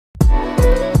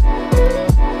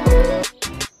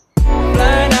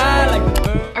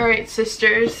Alright,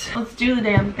 sisters, let's do the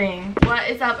damn thing. What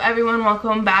is up, everyone?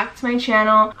 Welcome back to my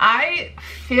channel. I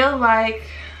feel like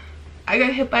I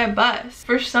got hit by a bus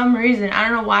for some reason. I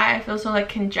don't know why. I feel so like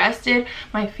congested.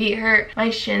 My feet hurt, my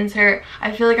shins hurt.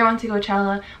 I feel like I went to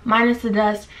Coachella, minus the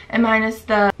dust and minus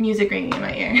the music ringing in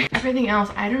my ear. Everything else,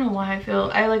 I don't know why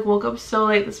I like woke up so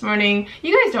late this morning.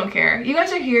 You guys don't care. You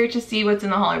guys are here to see what's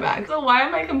in the hauler bag, so why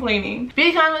am I complaining?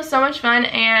 BEAUTYCON was so much fun,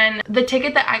 and the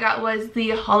ticket that I got was the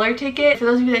hauler ticket. For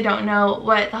those of you that don't know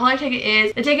what the hauler ticket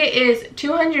is, the ticket is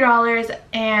 $200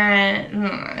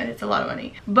 and it's a lot of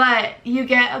money, but you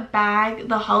get a bag,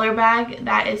 the hauler bag,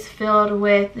 that is filled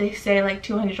with, they say, like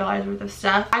 $200 worth of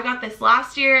stuff. I got this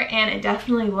last year and it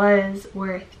definitely was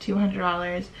worth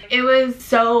 $200. It was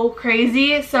so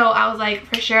crazy, so I was like,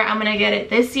 for sure I'm gonna get it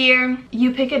this year.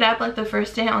 You pick it up like the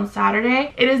first day on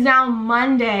Saturday. It is now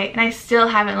Monday and I still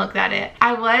haven't looked at it.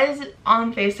 I was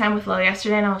on FaceTime with Lo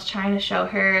yesterday and I was trying to show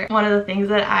her one of the things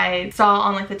that I saw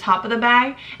on like the top of the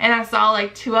bag, and I saw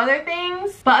like 2 other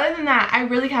things, but other than that I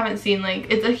really haven't seen,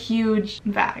 like, it's a huge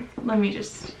bag. Let me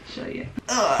just show you.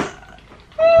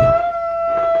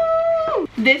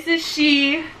 This is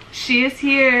she is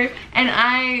here and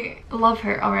I love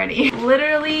her already.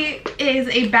 Literally is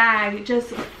a bag just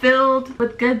filled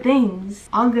with good things,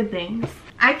 all good things.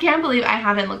 I can't believe I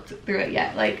haven't looked through it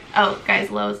yet. Like, oh guys,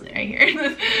 Lo's right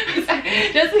here.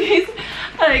 Just in case,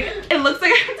 like, it looks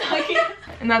like I'm talking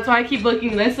and that's why I keep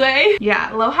looking this way.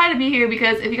 Yeah, Lo had to be here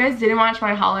because if you guys didn't watch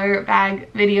my hauler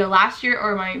bag video last year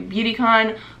or my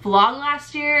BeautyCon vlog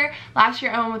last year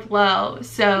I went with Lo,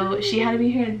 so she had to be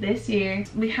here this year.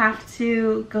 We have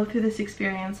to go through this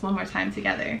experience one more time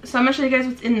together. So I'm gonna show you guys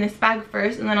what's in this bag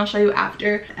first, and then I'll show you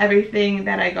after everything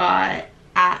that I got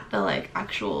at the like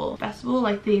actual festival,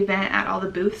 like the event, at all the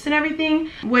booths and everything,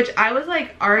 which I was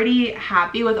like already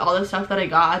happy with all the stuff that I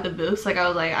got at the booths. Like I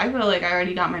was like, I feel like I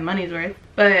already got my money's worth,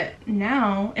 but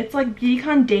now it's like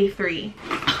BeautyCon day 3.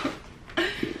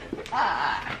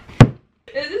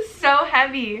 This is so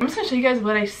heavy. I'm just gonna show you guys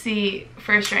what I see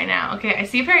first right now. Okay, I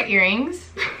see a pair of earrings.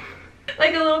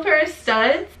 Like a little pair of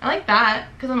studs. I like that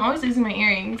because I'm always losing my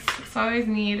earrings, so I always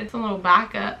need some little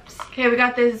backups. Okay, we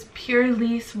got this Pure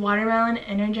Lease Watermelon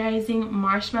Energizing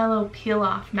Marshmallow Peel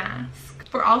Off Mask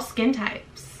for all skin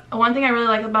types. One thing I really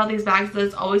like about these bags is that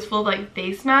it's always full of like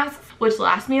face masks, which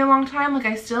last me a long time. Like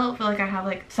I still feel like I have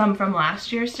like some from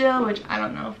last year still, which I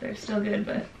don't know if they're still good,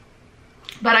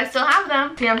 but I still have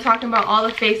them. See, I'm talking about all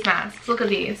the face masks. Look at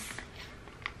these.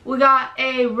 We got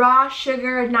a raw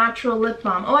sugar natural lip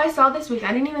balm. Oh, I saw this week.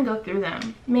 I didn't even go through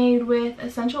them. Made with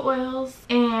essential oils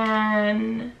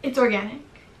and it's organic.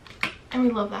 And we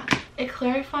love that. A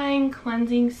clarifying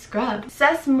cleansing scrub.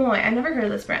 Sesamoy. I never heard of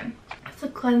this brand. It's a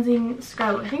cleansing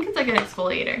scrub. I think it's like an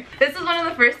exfoliator. This is one of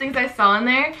the first things I saw in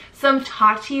there. Some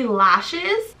Tati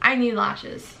lashes. I need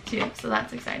lashes too, so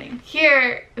that's exciting.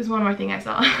 Here is one more thing I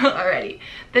saw already.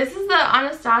 This is the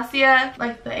Anastasia,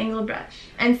 like the angled brush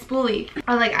and spoolie.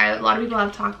 A lot of people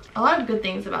have talked a lot of good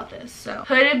things about this. So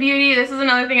Hooded Beauty, this is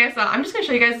another thing I saw. I'm just gonna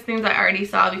show you guys the things I already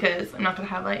saw because I'm not gonna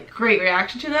have like great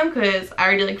reaction to them because I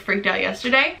already like freaked out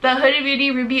yesterday. The Hooded Beauty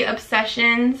Ruby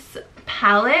Obsessions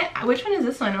palette. Which one is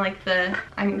this one? Like the,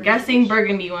 I'm guessing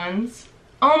burgundy ones.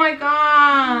 Oh my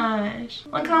gosh,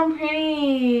 look how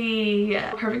pretty.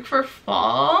 Perfect for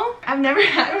fall. I've never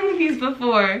had one of these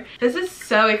before. This is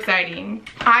so exciting.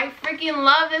 I freaking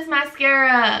love this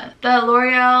mascara. The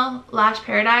L'Oreal Lash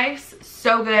Paradise,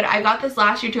 so good. I got this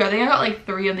last year too. I think I got like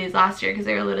 3 of these last year because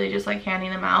they were literally just like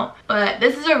handing them out. But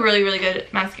this is a really, really good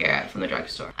mascara from the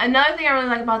drugstore. Another thing I really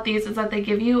like about these is that they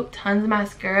give you tons of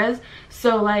mascaras.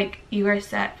 So like you are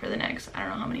set for the next, I don't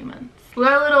know how many months. We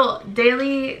got a little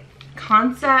Daily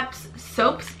Concepts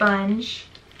soap sponge.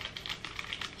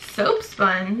 Soap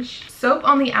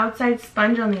on the outside,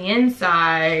 sponge on the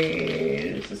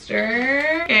inside,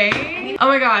 sister. Okay. Oh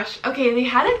my gosh. Okay, they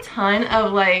had a ton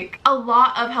of like, a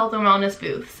lot of health and wellness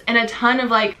booths and a ton of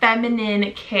like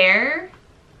feminine care.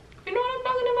 You know what I'm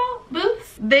talking about?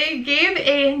 Booths. They gave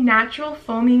a natural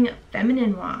foaming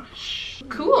feminine wash.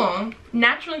 Cool.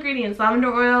 Natural ingredients: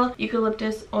 lavender oil,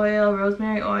 eucalyptus oil,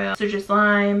 rosemary oil, citrus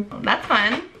lime. That's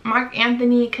fun. Marc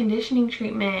Anthony conditioning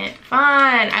treatment.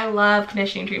 Fun. I love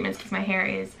conditioning treatments because my hair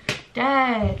is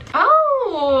dead.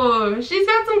 Oh, she's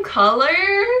got some color.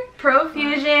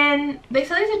 Profusion. They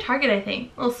sell these at Target, I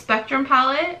think. Little spectrum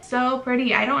palette. So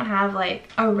pretty. I don't have like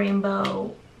a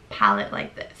rainbow palette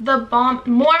like this. The Balm,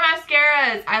 more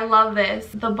mascaras. I love this.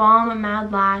 The Balm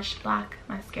Mad Lash Black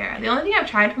Mascara. The only thing I've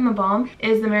tried from the Balm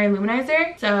is the Mary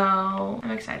Luminizer, so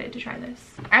I'm excited to try this.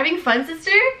 Are you having fun,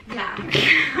 sister? Yeah.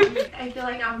 I feel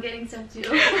like I'm getting some too.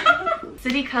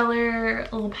 City Color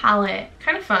little palette.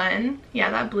 Kind of fun. Yeah,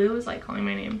 that blue is like calling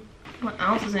my name. What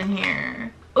else is in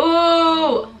here?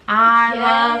 Ooh, I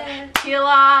love peel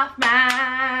off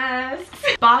masks.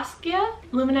 Boscia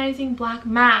luminizing black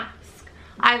mask.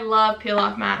 I love peel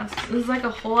off masks. This is like a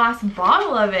whole ass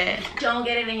bottle of it. Don't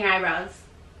get it in your eyebrows.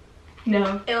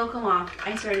 No. It'll come off.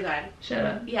 I swear to God. Shut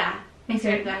up. Yeah. I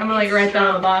swear to God. I'm gonna like write that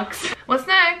on the box. What's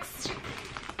next?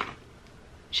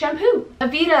 Shampoo.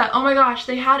 Avita. Oh my gosh,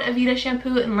 they had Avita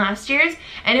shampoo in last year's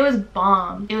and it was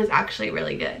bomb. It was actually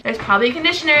really good. There's probably a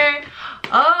conditioner.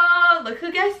 Oh, look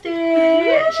who guessed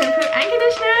it. Shampoo and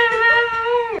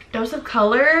conditioner. Dose of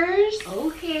colors.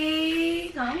 Okay,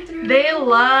 come through. They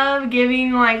love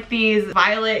giving like these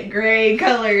violet gray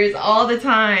colors all the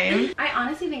time. I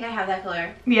honestly think I have that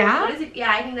color. Yeah? What is it?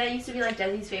 Yeah, I think that used to be like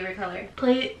Desi's favorite color.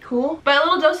 Play it cool. But a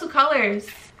little dose of colors.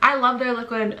 I love their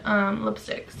liquid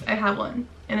lipsticks. I have one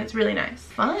and it's really nice.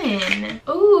 Fun.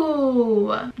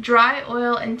 Ooh, dry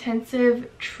oil intensive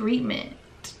treatment.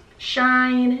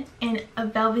 Shine and a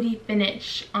velvety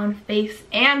finish on face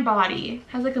and body.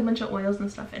 Has like a bunch of oils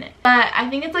and stuff in it. But I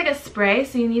think it's like a spray,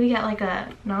 so you need to get like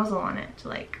a nozzle on it to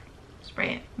like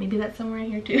spray it. Maybe that's somewhere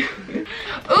in here too. Ooh,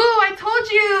 I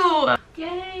told you.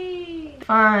 Yay.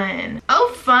 Fun.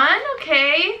 Oh, fun.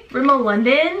 Okay. Rimmel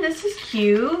London. This is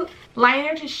cute.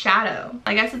 Liner to shadow.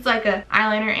 I guess it's like a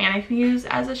eyeliner and I can use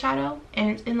as a shadow. And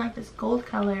it's in like this gold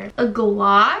color. A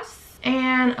gloss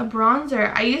and a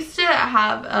bronzer. I used to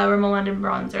have a Rimmel London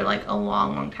bronzer like a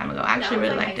long time ago. I actually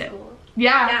really liked it.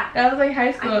 Yeah, that was like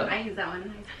high school. I used that one in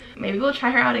high school. Maybe we'll try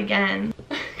her out again.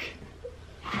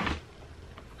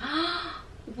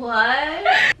 What?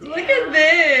 Look at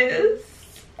this.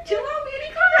 Chill out,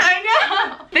 BEAUTYCON.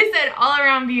 I know. They said all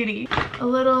around beauty. A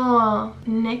little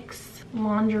NYX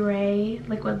lingerie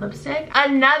liquid lipstick.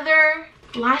 Another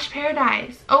Lash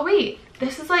Paradise. Oh wait,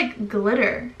 this is like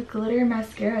glitter. A glitter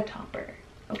mascara topper.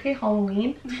 Okay,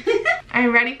 Halloween.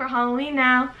 I'm ready for Halloween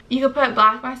now. You could put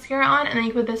black mascara on and then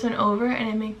you put this one over and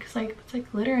it makes like, it's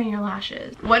like glitter in your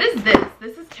lashes. What is this?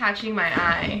 This is catching my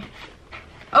eye.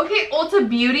 Okay, Ulta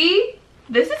Beauty.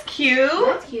 This is cute.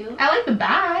 That's cute. I like the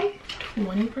bag.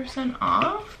 20%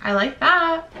 off. I like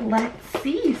that. Let's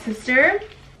see, sister.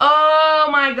 Oh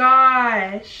my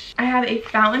gosh. I have a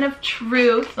Fountain of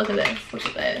Truth. Look at this. Look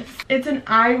at this. It's an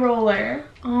eye roller.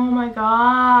 Oh my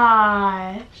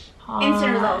gosh. Hot.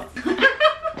 Instant results.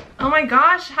 Oh my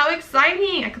gosh, how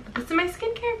exciting. I could put this in my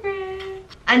skincare fridge.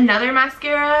 Another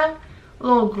mascara.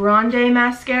 Little grande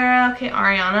mascara. Okay,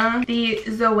 Ariana. The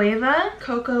Zoeva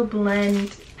Cocoa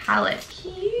Blend Palette.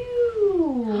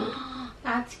 Cute.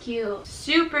 That's cute.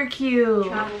 Super cute.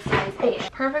 Travel size. Oh,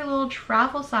 perfect little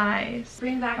travel size.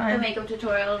 Bring back Fun. the makeup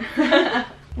tutorial.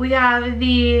 We have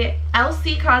the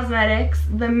LC Cosmetics,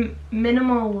 the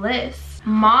Minimalist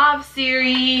Mauve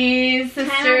series, sister.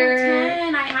 10 out of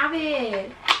 10. I have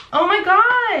it. Oh my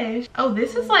gosh. Oh,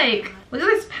 this is like, look at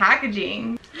this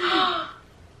packaging.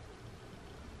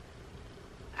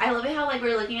 I love it how like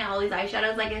we're looking at all these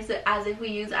eyeshadows like as if we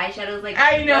use eyeshadows like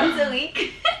I know. once a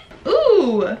week.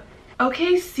 Ooh.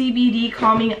 Okay, CBD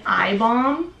Calming Eye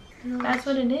Balm. That's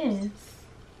what it is.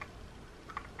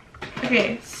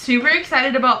 Okay, super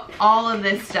excited about all of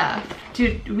this stuff.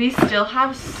 Dude, we still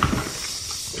have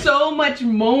so much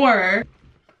more.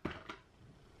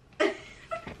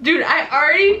 Dude, I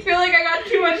already feel like I got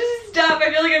too much stuff.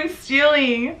 I feel like I'm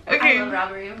stealing. Okay. I love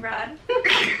robbery and fraud.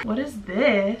 What is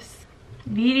this?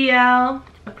 VDL.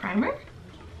 A primer?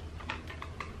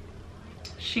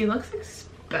 She looks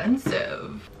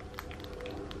expensive.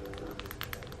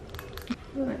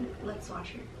 Let's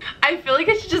watch her. I feel like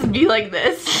it should just be like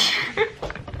this.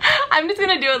 I'm just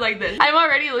gonna do it like this. I'm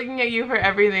already looking at you for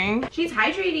everything. She's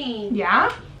hydrating.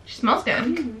 Yeah? She smells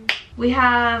good. We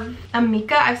have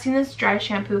Amika. I've seen this dry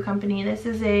shampoo company. This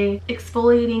is a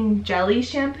exfoliating jelly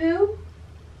shampoo.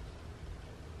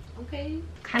 Okay.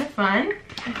 Kind of fun.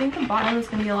 I think the bottom is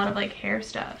gonna be a lot of like hair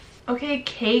stuff. Okay,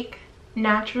 Cake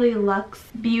Naturally Luxe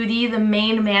Beauty, the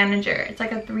main manager. It's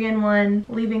like a 3-in-1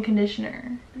 leave-in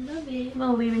conditioner. Love it.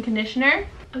 Little leave-in conditioner.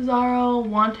 Azaro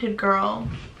Wanted Girl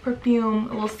perfume,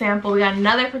 a little sample. We got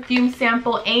another perfume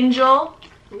sample, Angel.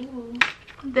 Ooh.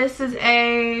 This is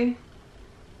a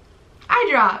eye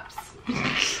drops.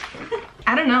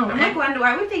 I don't know. I'm like,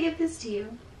 why would they give this to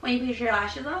you when you put your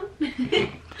lashes on?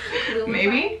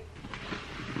 Maybe.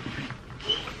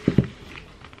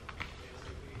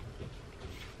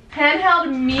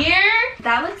 Handheld mirror.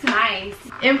 That looks nice.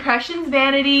 Impressions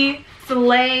Vanity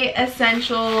Soleil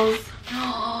Essentials.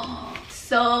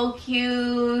 So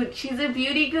cute. She's a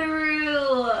beauty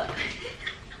guru.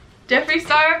 Jeffree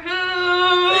Star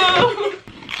who?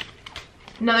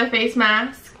 Another face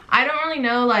mask. I don't really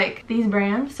know like these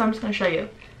brands, so I'm just gonna show you.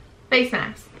 Face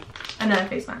mask. Another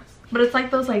face mask. but it's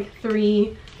like those like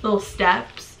 3 little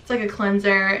steps. It's like a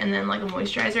cleanser and then like a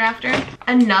moisturizer after.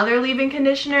 Another leave-in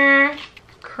conditioner,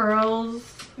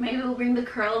 curls. Maybe we'll bring the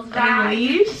curls back.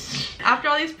 Unleash. After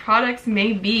all these products,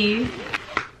 maybe.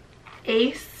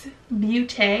 Ace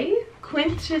Beauty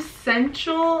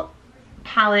Quintessential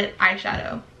Palette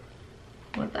Eyeshadow.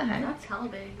 What the heck? That's hella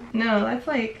big. No, that's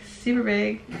like super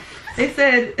big. They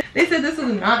said this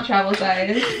was not travel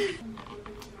size.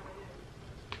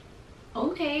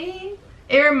 Okay.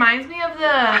 It reminds me of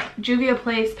the Juvia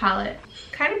Place palette.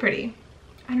 Kind of pretty.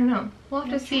 I don't know. We'll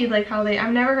have to see like how they.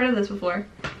 I've never heard of this before.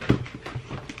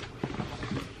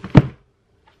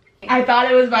 I thought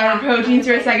it was Bio Proteins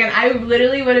for a second. I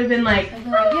literally would have been like,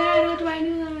 yeah, do I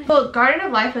know that? Well, Garden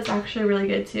of Life is actually really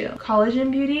good too.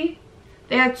 Collagen Beauty.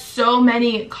 They had so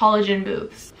many collagen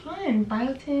booths. Fun.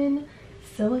 Biotin,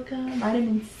 silica,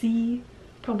 vitamin C,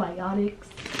 probiotics.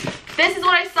 This is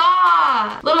what I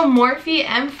saw. Little Morphe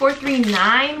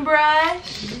M439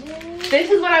 brush. This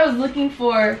is what I was looking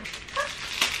for.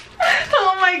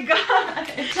 Oh my god.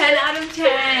 10 out of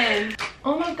 10.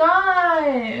 Oh my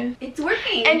god. It's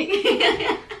working. And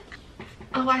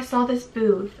oh, I saw this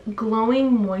booth.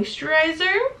 Glowing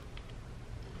moisturizer.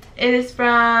 It is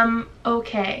from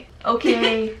Okay.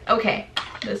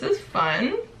 This is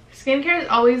fun. Skincare is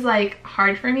always like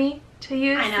hard for me to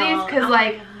use these because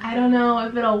like I don't know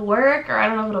if it'll work or I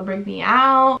don't know if it'll break me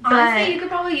out. Honestly, but you could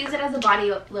probably use it as a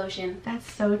body lotion.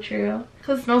 That's so true.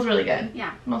 Because it smells really good.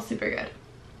 Yeah. It smells super good.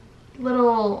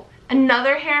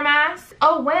 Another hair mask.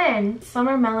 Oh, when?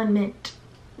 Summer Melon Mint.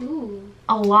 Ooh.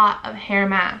 A lot of hair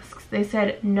masks. They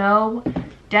said no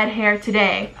dead hair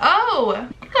today. Oh,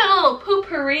 got a little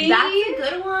poopery. That's a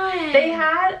good one. They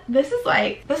had, this is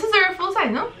their full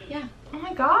size, no? Yeah. Oh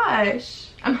my gosh.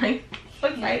 I'm like so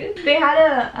excited. They had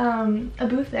a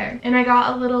booth there and I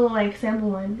got a little like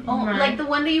sample one. Oh, like the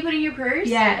one that you put in your purse?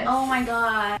 Yes. Oh my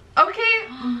god. Okay,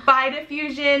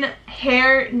 Bi-Diffusion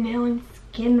hair, nail, and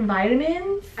skin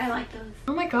vitamins. I like those.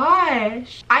 Oh my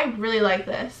gosh. I really like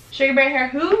this. Sugar Bear Hair,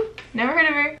 who? Never heard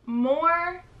of her.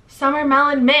 More Summer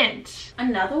Melon Mint.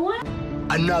 Another one?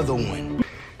 Another one.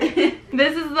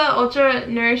 This is the Ultra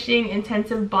Nourishing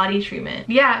Intensive Body Treatment.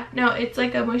 Yeah, no, it's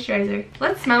like a moisturizer.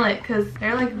 Let's smell it because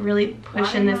they're like really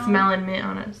pushing this melon mint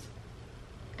on us.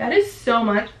 That is so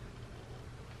much.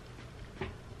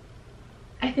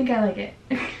 I think I like it.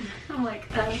 I'm like,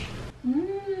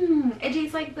 it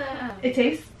tastes like the... It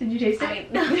tastes? Did you taste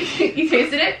it? No. You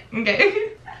tasted it?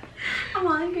 Okay. I'm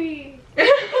hungry.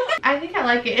 I think I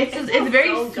like it. It's very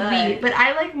so sweet, good. but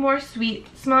I like more sweet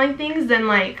smelling things than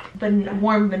like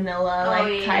warm vanilla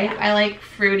type. I like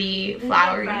fruity,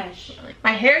 flowery. Fresh.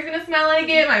 My hair's gonna smell like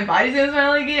it. My body's gonna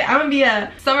smell like it. I'm gonna be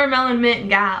a Summer Melon Mint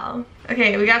gal.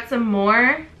 Okay, we got some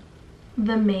more.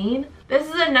 The Main. This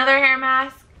is another hair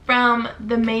mask from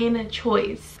The Main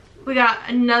Choice. We got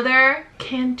another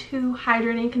Cantu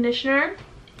hydrating conditioner.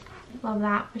 Love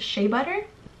that with shea butter.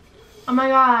 Oh my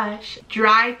gosh,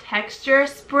 dry texture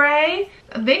spray.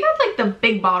 They got like the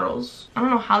big bottles. I don't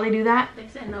know how they do that. They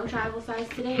said no travel size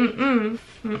today.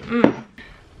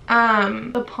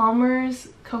 The Palmer's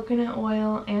coconut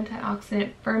oil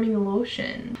antioxidant firming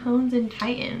lotion. Tones and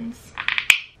tightens.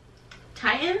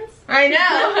 Titans? I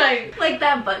know. Like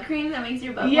that butt cream that makes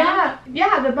your butt yeah,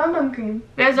 yeah, the bum bum cream.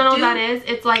 You guys don't know what that is?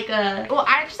 It's like a, well,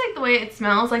 I just like the way it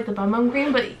smells like the bum bum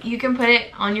cream, but you can put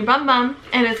it on your bum bum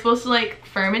and it's supposed to like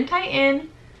firm and tighten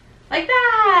like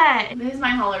that. This is my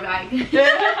hauler bag.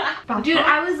 Dude,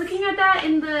 I was looking at that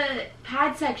in the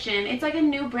pad section. It's like a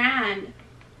new brand.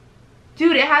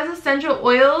 Dude, it has essential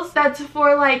oils that's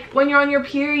for like when you're on your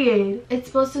period. It's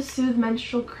supposed to soothe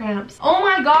menstrual cramps. Oh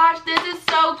my gosh, this is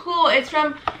so cool. It's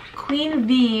from Queen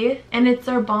V and it's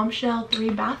our Bombshell 3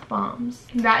 bath bombs.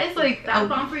 That is like that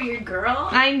bomb for your girl.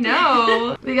 I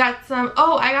know. We got some,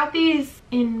 oh, I got these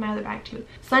in my other bag too.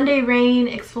 Sunday Rain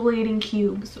exfoliating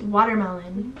cubes,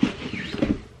 watermelon.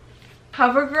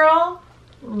 CoverGirl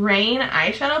Rain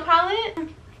eyeshadow palette.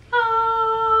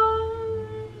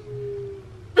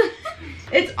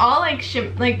 It's all like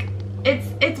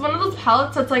it's one of those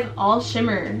palettes that's like all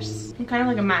shimmers. I'm kind of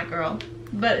like a matte girl,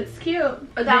 but it's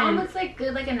cute. But that one looks like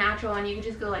good, like a natural one. You can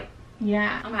just go like,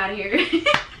 yeah, I'm out of here.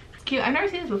 It's cute. I've never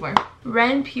seen this before.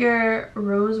 Ren Pure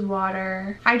Rose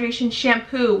Water Hydration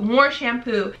Shampoo. More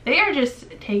shampoo. They are just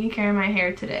taking care of my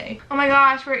hair today. Oh my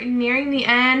gosh, we're nearing the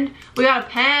end. We got a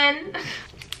pen.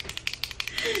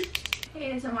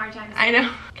 Hey, some more time. I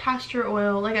know. Castor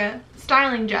oil, like a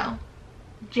styling gel.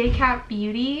 JCat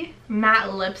Beauty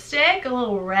matte lipstick, a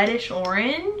little reddish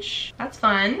orange. That's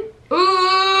fun.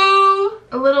 Ooh,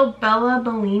 a little Bella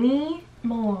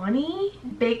Milani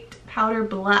Baked Powder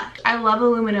Blush. I love a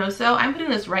Luminoso. I'm putting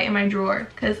this right in my drawer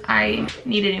because I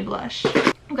need a new blush.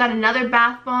 We've got another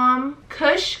bath bomb.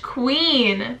 Kush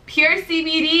Queen. Pure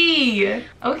CBD.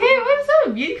 Okay, what's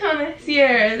up, BeautyCon this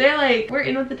year? They're like, we're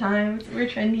in with the times. We're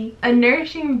trendy. A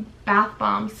nourishing bath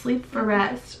bomb. Sleep for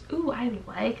rest. Ooh, I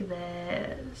like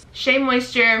this. Shea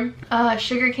Moisture.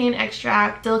 Sugarcane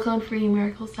extract. Silicone-free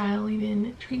miracle style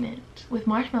leave-in treatment with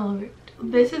marshmallow root.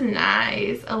 This is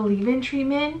nice. A leave-in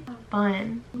treatment.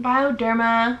 Fun.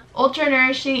 Bioderma. Ultra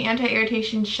nourishing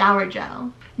anti-irritation shower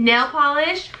gel. Nail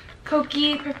polish.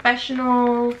 Koki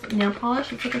Professionals nail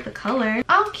polish. Let's look at the color.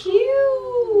 Oh,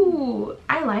 cute.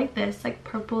 I like this, like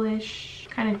purplish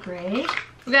kind of gray.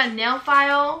 We got a nail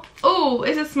file. Oh,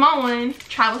 it's a small one.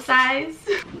 Travel size.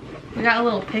 We got a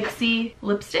little Pixie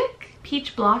lipstick.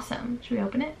 Peach Blossom. Should we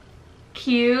open it?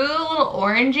 Cute, little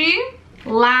orangey.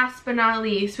 Last but not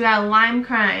least, we got Lime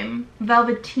Crime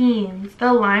Velveteens.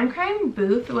 The Lime Crime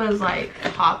booth was like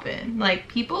poppin'. Like,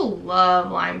 people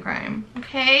love Lime Crime.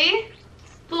 Okay.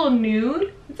 Little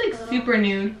nude. It's like super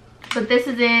nude. But this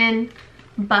is in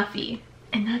Buffy.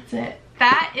 And that's it.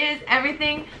 That is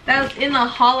everything that was in the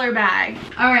hauler bag.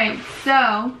 Alright,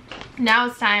 so now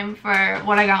it's time for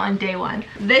what I got on day one.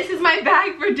 This is my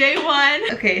bag for day one.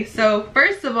 Okay, so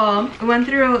first of all, I went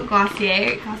through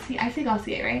Glossier. I say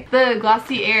Glossier, right? The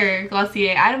Glossier.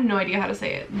 I have no idea how to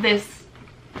say it.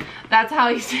 That's how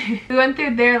you say it. We went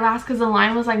through there last because the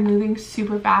line was like moving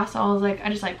super fast. So I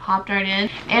just like hopped right in.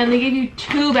 And they give you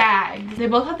 2 bags. They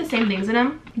both have the same things in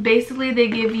them. Basically, they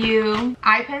give you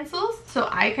eye pencils. So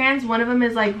eye crayons. One of them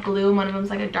is like blue and one of them is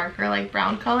like a darker like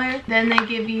brown color. Then they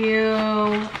give you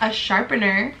a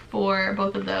sharpener for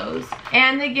both of those.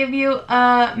 And they give you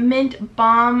a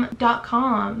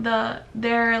mintbalm.com,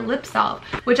 their lip salve,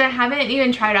 which I haven't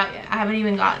even tried out yet. I haven't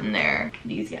even gotten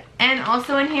these yet. And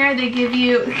also in here they give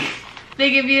you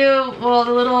well,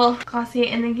 the little Glossier,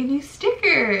 and they give you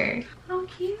sticker. How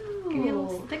cute. Give you a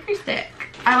little sticker stick.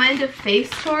 I went into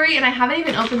Face Story and I haven't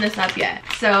even opened this up yet.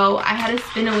 So I had to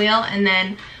spin a wheel and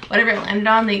then whatever it landed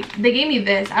on, they gave me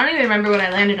this. I don't even remember what I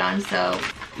landed on. So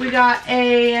we got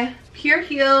a Pure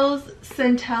Heels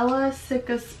Centella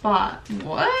Sicca Spot.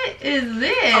 What is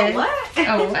this? A what?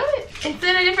 A what? It's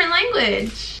in a different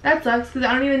language. That sucks because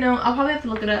I don't even know. I'll probably have to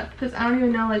look it up because I don't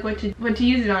even know like what to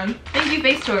use it on. Thank you,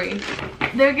 Face Story.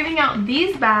 They're giving out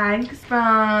these bags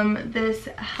from this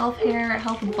Health Hair,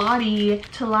 Health Body,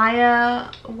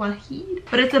 Talaya Wahid.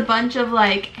 But it's a bunch of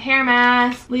like hair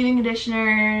masks, leave-in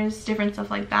conditioners, different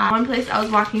stuff like that. One place I was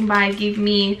walking by gave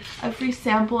me a free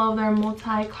sample of their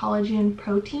multi-collagen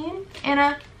protein and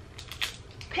a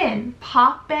pin.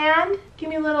 Pop band. Give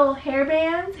me little hair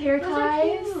bands, hair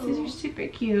ties. These are super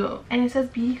cute. And it says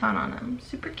BeautyCon on them.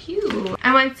 Super cute.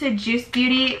 I went to Juice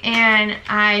Beauty and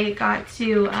I got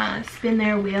to spin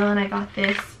their wheel and I got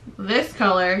this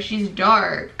color. She's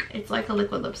dark. It's like a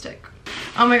liquid lipstick.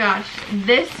 Oh my gosh.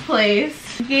 This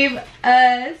place gave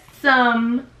us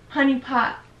some Honey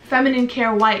Pot feminine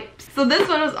care wipes. So this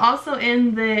one was also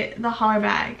in the hauler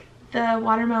bag. The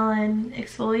watermelon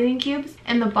exfoliating cubes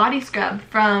and the body scrub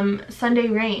from Sunday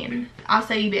Rain,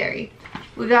 acai berry.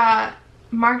 We got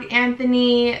Marc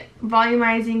Anthony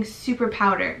volumizing super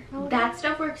powder. That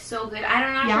stuff works so good.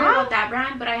 I'm not sure about that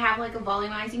brand, but I have like a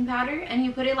volumizing powder and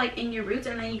you put it like in your roots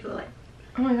and then you go like,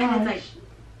 oh my gosh. And it's like,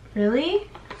 really?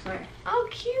 Sorry. Oh,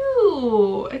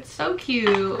 cute. It's so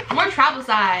cute. More travel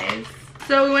size.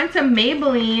 So we went to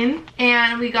Maybelline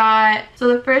and we got, so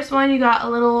the first one you got a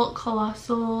little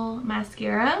colossal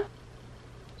mascara,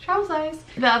 travel size.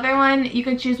 The other one you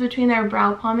could choose between their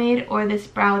brow pomade or this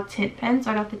brow tint pen, so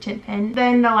I got the tint pen.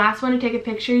 Then the last one to take a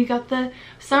picture, you got the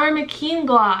Summer McKean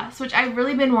gloss, which I've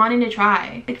really been wanting to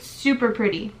try. It's super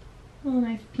pretty. A little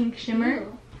nice pink shimmer.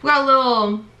 Ew. We got a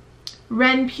little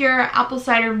Ren Pure apple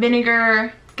cider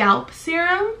vinegar scalp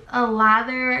serum, a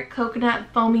lather coconut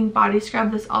foaming body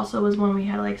scrub. This also was one we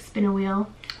had to like spin a wheel.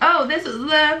 Oh, this is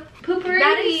the Poopery.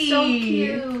 That is so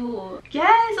cute.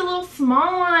 Yes, a little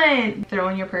small one. Throw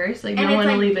in your purse, like no one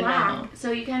will even know.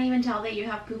 So you can't even tell that you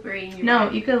have Poopery in your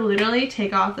bag. You could literally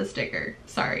take off the sticker.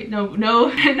 Sorry, no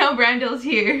brand deals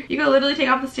here. You could literally take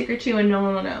off the sticker too and no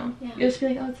one will know. Yeah. You'll just be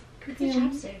like, oh, it's perfume.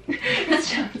 It's a chapstick.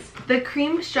 It's chapstick. The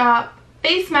Cream Shop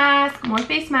face mask, more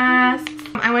face masks.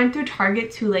 I went through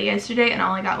Target too late yesterday and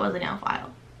all I got was a nail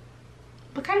file.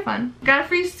 But kind of fun. Got a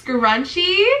free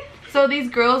scrunchie. So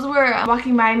these girls were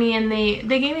walking by me and they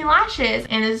gave me lashes,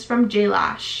 and this is from J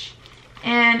Lash.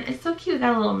 And it's so cute.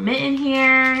 Got a little mitten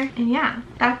here. And yeah,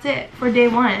 that's it for day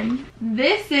one.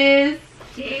 This is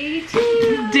day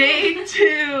two. Day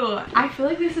two. I feel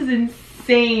like this is insane.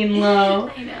 insane low.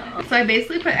 I know. So I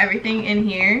basically put everything in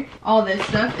here. All this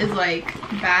stuff is like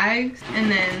bags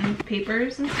and then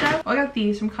papers and stuff. Oh, I got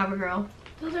these from CoverGirl.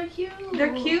 Those are cute.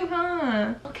 They're cute,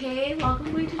 huh? Okay, welcome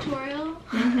to my tutorial.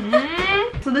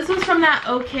 So this was from that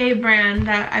OK brand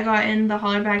that I got in the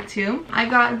holler bag too. I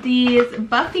got these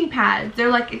buffing pads. They're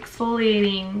like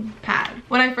exfoliating pads.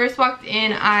 When I first walked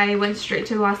in, I went straight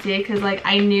to Glossier because like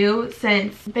I knew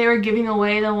since they were giving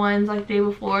away the ones like the day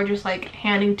before, just like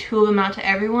handing 2 of them out to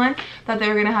everyone, that they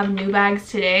were gonna have new bags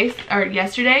today or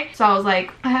yesterday. So I was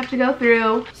like, I have to go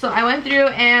through. So I went through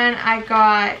and I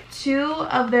got 2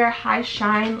 of their High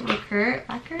Shine lacquer.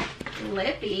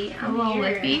 Lippy. A little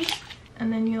lippy.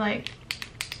 And then you like,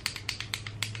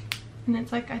 and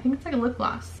it's like, I think it's like a lip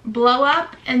gloss. Blow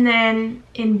Up and then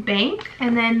in Bank.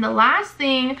 And then the last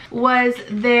thing was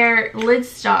their Lid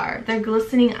Star, their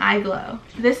glistening eye glow.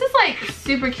 This is like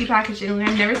super cute packaging. Like,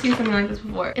 I've never seen something like this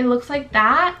before. It looks like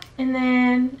that, and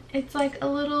then it's like a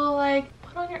little like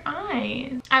on your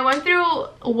eyes. I went through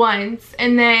once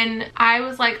and then I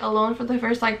was like alone for the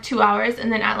first like 2 hours,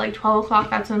 and then at like 12 o'clock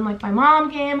that's when like my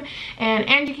mom came and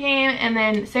Angie came and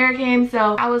then Sarah came.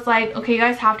 So I was like, okay, you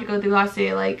guys have to go through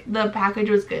Glossier. Like the package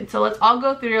was good, so let's all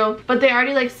go through. But they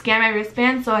already like scanned my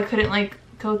wristband, so I couldn't like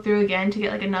go through again to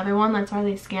get like another one. That's why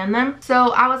they scanned them. So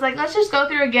I was like, let's just go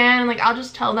through again. Like I'll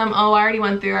just tell them, oh, I already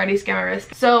went through, I already scanned my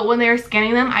wrist. So when they were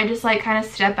scanning them, I just like kind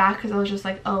of stepped back because I was just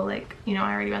like, oh, like, you know,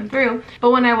 I already went through.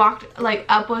 But when I walked like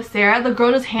up with Sarah, the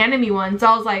girl just handed me one. So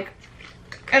I was like,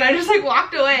 and I just like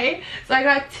walked away. So I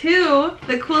got 2.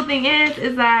 The cool thing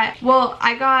is that, well,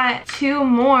 I got 2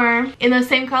 more in the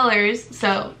same colors.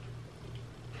 So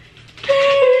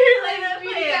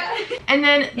and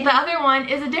then the other one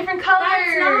is a different color.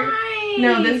 That's nice.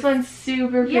 No, this one's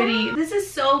super pretty. Yeah, this is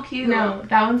so cute. No,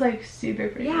 that one's like super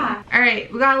pretty. Yeah. All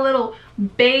right, we got a little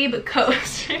babe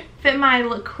coaster. Fit my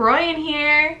LaCroix in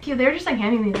here. Cute. They were just like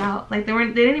handing these out. Like they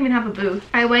didn't even have a booth.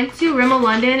 I went to Rimmel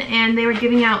London and they were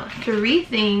giving out 3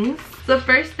 things. So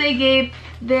first they gave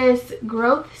this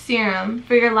growth serum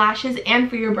for your lashes and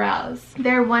for your brows.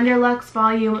 Their Wonderlux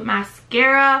Volume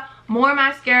Mascara, more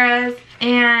mascaras,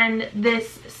 and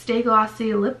this Stay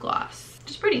Glossy lip gloss.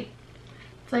 Just pretty.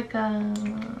 It's like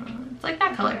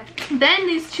that color. Then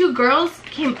these 2 girls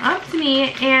came up to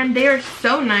me and they are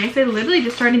so nice. They literally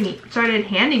just started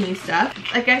handing me stuff.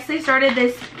 I guess they started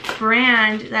this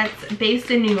brand that's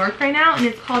based in New York right now, and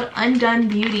it's called Undone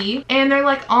Beauty. And they're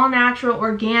like all natural,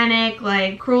 organic,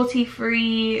 like cruelty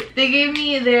free. They gave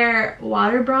me their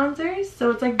water bronzers, so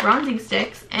it's like bronzing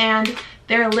sticks, and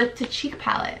their lip to cheek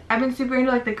palette. I've been super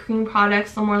into like the cream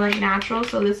products, so more like natural,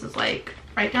 so this is like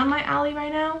right down my alley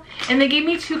right now. And they gave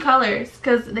me 2 colors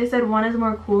because they said one is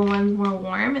more cool, one's more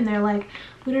warm, and they're like,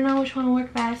 we don't know which one will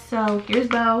work best, so here's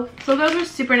both. So those are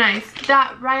super nice.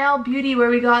 That Royale Beauty where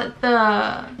we got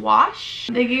the wash,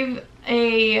 they gave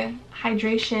a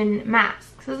hydration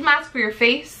mask. So this is a mask for your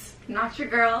face. Not your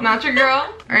girl. Not your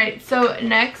girl. All right, so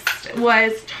next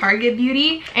was Target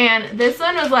Beauty, and this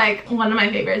one was like one of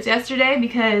my favorites yesterday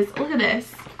because look at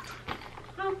this.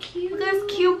 How cute. Look at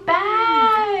this cute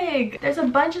bag. There's a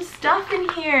bunch of stuff in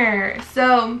here.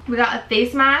 So we got a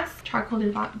face mask, charcoal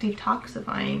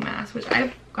detoxifying mask, which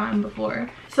I've gotten before.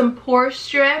 Some pore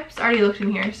strips. I already looked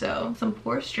in here, so some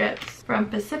pore strips from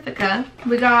Pacifica.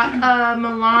 We got a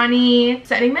Milani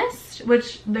setting mist,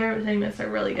 which their setting mists are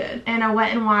really good. And a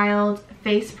Wet n Wild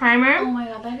face primer. Oh my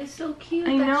god, that is so cute.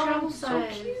 I that know, travel so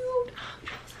size.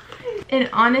 cute. An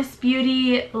Honest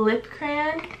Beauty lip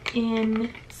crayon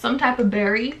in some type of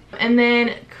berry. And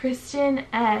then Kristen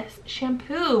S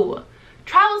shampoo.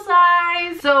 Travel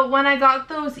size. So when I got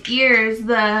those ears,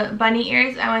 the bunny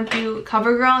ears, I went through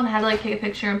CoverGirl and I had to like take a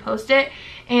picture and post it,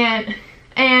 and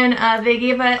they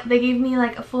gave me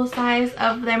like a full size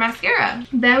of their mascara.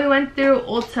 Then we went through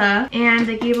Ulta and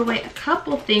they gave away a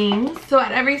couple things. So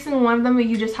at every single one of them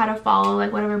you just had to follow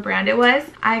like whatever brand it was.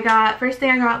 First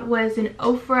thing I got was an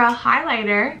Ofra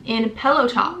highlighter in Pillow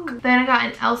Talk. Then I got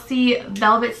an Elsie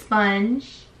velvet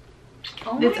sponge.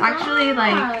 Oh It's my actually god.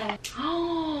 like,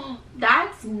 oh,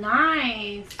 that's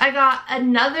nice. I got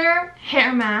another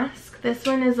hair mask. This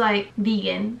one is like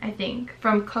vegan, I think,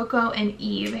 from Coco and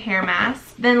Eve hair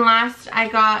mask. Then last I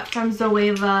got from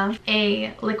Zoeva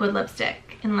a liquid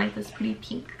lipstick in like this pretty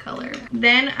pink color.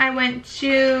 Then I went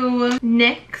to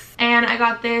NYX and I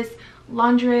got this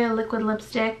Lingerie liquid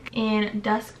lipstick in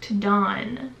Dusk to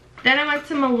Dawn. Then I went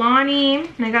to Milani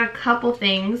and I got a couple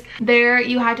things. There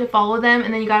you had to follow them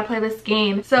and then you gotta play this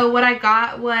game. So what I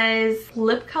got was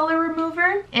lip color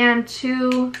remover and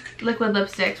 2 liquid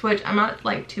lipsticks, which I'm not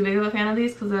like too big of a fan of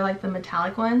these because they're like the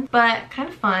metallic ones, but kind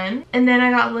of fun. And then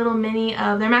I got a little mini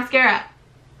of their mascara.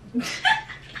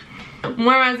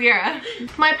 More mascara.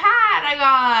 My pad I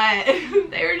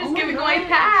got. They were just giving away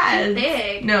pads. She's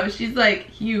big. No, she's like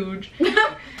huge.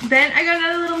 Then I got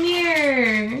another little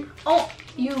mirror. Oh,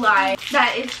 you lied.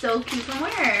 That is so cute. From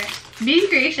where? Beauty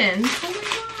Creations. Oh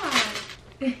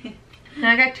my god. And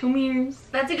I got 2 mirrors.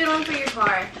 That's a good one for your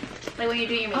car. Like when you're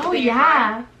doing your makeup. Oh in your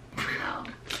yeah. car. Oh.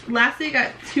 Lastly, I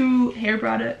got 2 hair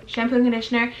products. Shampoo and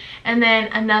conditioner. And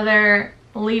then another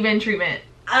leave-in treatment.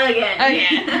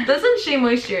 Again. This one's Shea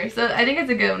Moisture. So I think it's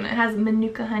a good one. It has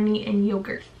Manuka honey and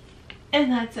yogurt.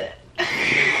 And that's it.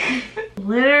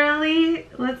 Literally,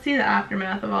 let's see the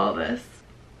aftermath of all this.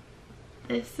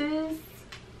 This is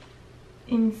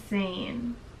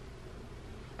insane.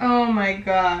 Oh my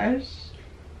gosh.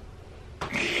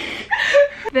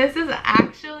 This is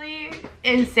actually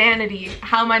insanity.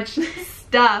 How much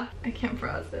stuff. I can't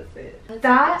process it.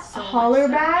 That so hauler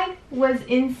bag was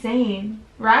insane.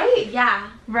 Right? Yeah.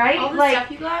 Right? All the like,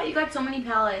 stuff you got so many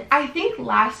palettes. I think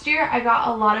last year I got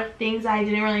a lot of things I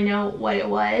didn't really know what it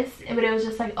was, but it was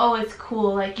just like, oh, it's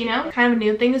cool, like, you know, kind of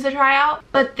new things to try out.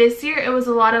 But this year it was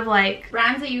a lot of like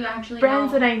brands that you actually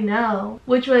brands know. that I know,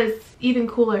 which was even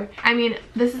cooler. I mean,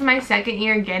 this is my 2nd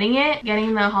year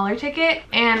getting the hauler ticket,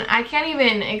 and I can't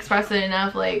even express it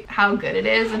enough like how good it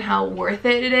is and how worth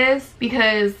it is,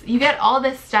 because you get all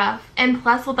this stuff, and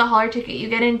plus with the hauler ticket you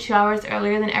get in 2 hours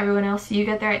earlier than everyone else, so you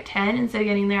get there at 10 instead of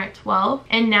getting there at 12.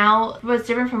 And now what's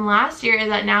different from last year is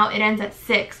that now it ends at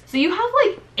 6, so you have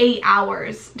like 8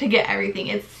 hours to get everything.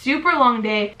 It's super long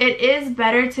day. It is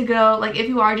better to go, like if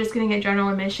you are just gonna get general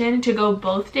admission, to go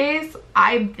both days,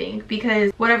 I think,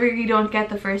 because whatever you don't get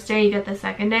the first day, you get the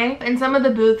second day. And some of the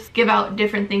booths give out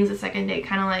different things the second day,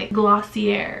 kind of like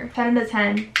Glossier. 10 to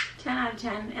 10. 10 out of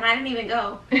 10, and I didn't even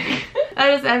go.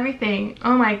 That is everything.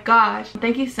 Oh my gosh.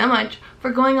 Thank you so much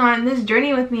for going on this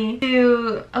journey with me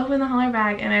to open the hauler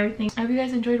bag and everything. I hope you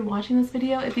guys enjoyed watching this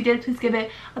video. If you did, please give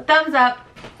it a thumbs up.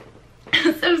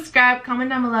 Subscribe, comment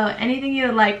down below anything you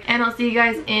would like, and I'll see you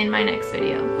guys in my next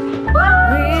video. Bye!